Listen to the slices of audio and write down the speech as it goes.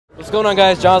What's going on,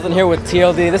 guys? Jonathan here with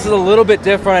TLD. This is a little bit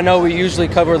different. I know we usually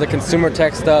cover the consumer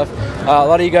tech stuff. A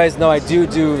lot of you guys know I do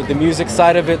the music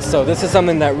side of it, so this is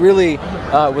something that really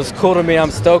was cool to me.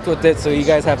 I'm stoked with it. So you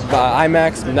guys have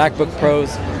iMacs, MacBook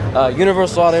Pros,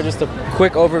 Universal Audio. Just a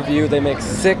quick overview. They make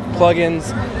sick plugins,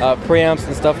 preamps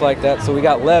and stuff like that. So we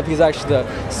got Lev. He's actually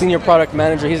the senior product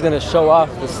manager. He's going to show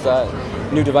off this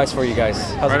new device for you guys.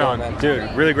 How's it going, man?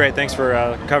 Dude, really great. Thanks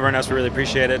for covering us. We really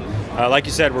appreciate it. Like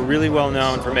you said, we're really well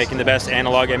known for making the best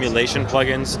analog emulation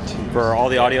plugins for all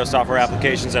the audio software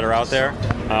applications that are out there.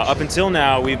 Up until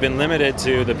now, we've been limited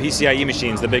to the PCIe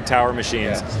machines, the big tower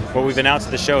machines. Yeah. What we've announced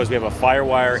at the show is we have a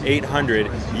Firewire 800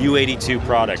 UAD-2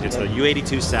 product. It's the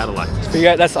UAD-2 Satellite. So you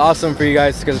guys, that's awesome for you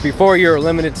guys, because before you were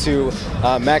limited to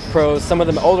Mac Pros. Some of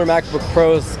the older MacBook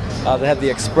Pros they had the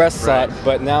Express slot,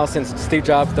 but now since Steve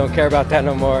Jobs don't care about that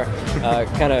no more,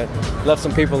 kind of left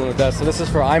some people in the dust. So this is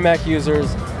for iMac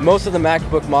users. Most of the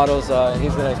MacBook models, and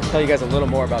he's going to tell you guys a little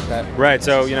more about that. Right.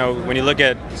 So when you look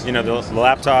at the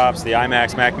laptops, the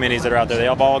iMacs, Mac Minis that are out there, they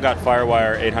have all got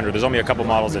Firewire 800. There's only a couple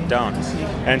models that don't,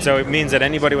 and so it means that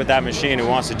anybody with that machine who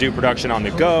wants to do production on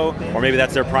the go, or maybe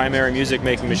that's their primary music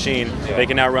making machine, they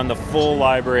can now run the full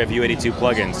library of UAD-2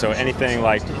 plugins. So anything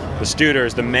like the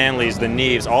Studers, the Manleys, the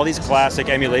Neves, all these classic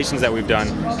emulations that we've done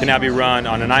can now be run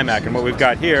on an iMac. And what we've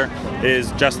got here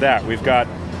is just that. We've got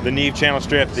the Neve channel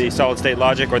strip, the solid state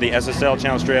logic, or the SSL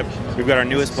channel strip. We've got our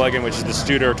newest plugin, which is the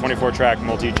Studer 24-track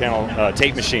multi-channel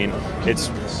tape machine. It's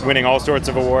winning all sorts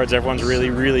of awards. Everyone's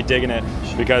really digging it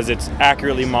because it's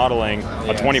accurately modeling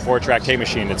a 24-track tape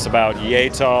machine. It's about yay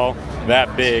tall,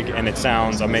 that big, and it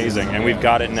sounds amazing. And we've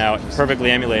got it now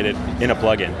perfectly emulated in a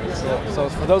plugin. So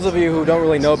for those of you who don't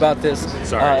really know about this,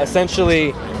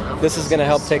 essentially, this is going to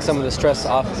help take some of the stress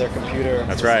off of their computer.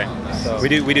 That's right. So we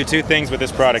do two things with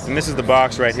this product, and this is the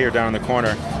box right here down in the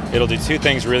corner. It'll do two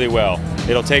things really well.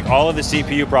 It'll take all of the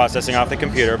CPU processing off the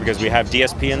computer because we have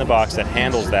DSP in the box that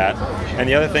handles that. And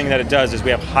the other thing that it does is we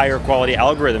have higher quality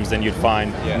algorithms than you'd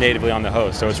find natively on the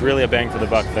host. So it's really a bang for the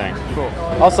buck thing. Cool.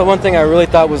 Also, one thing I really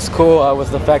thought was cool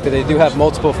was the fact that they do have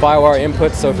multiple Firewire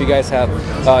inputs. So if you guys have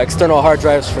external hard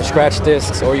drives for scratch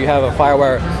disks, or you have a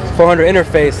Firewire 400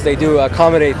 interface, they do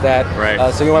accommodate that.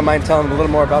 Right. So you want mind telling them a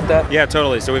little more about that? Yeah,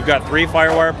 totally. So we've got 3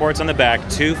 Firewire ports on the back,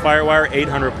 2 Firewire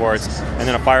 800 ports, and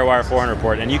then a Firewire 400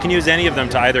 port. And you can use any of them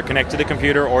to either connect to the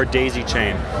computer or daisy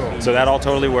chain. Cool. So that all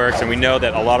totally works, and we know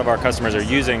that a lot of our customers are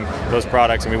using those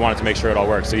products, and we wanted to make sure it all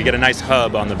works. So you get a nice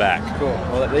hub on the back. Cool.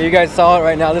 Well, you guys saw it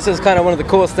right now. This is kind of one of the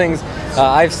coolest things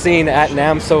I've seen at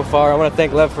NAMM so far. I want to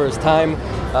thank Lev for his time.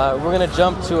 We're going to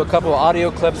jump to a couple of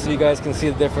audio clips so you guys can see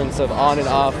the difference of on and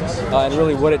off and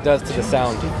really what it does to the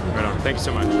sound. Right on. Thank you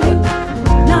so much.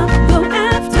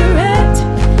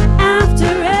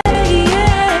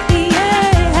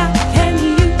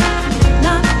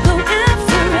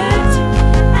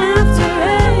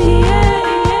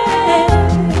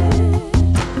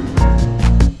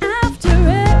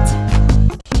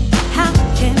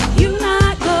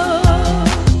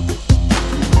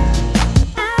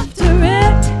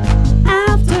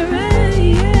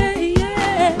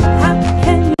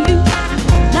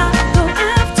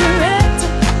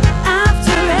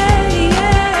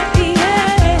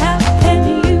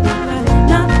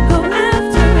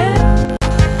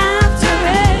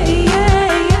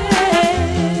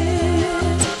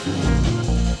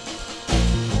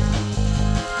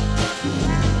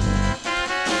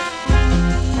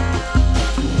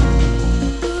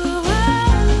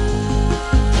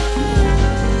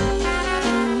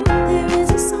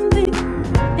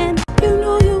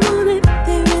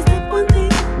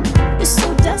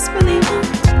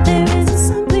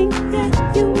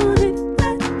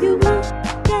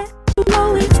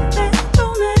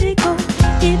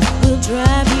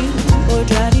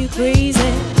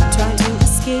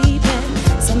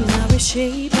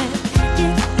 Shape it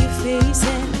if you face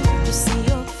it.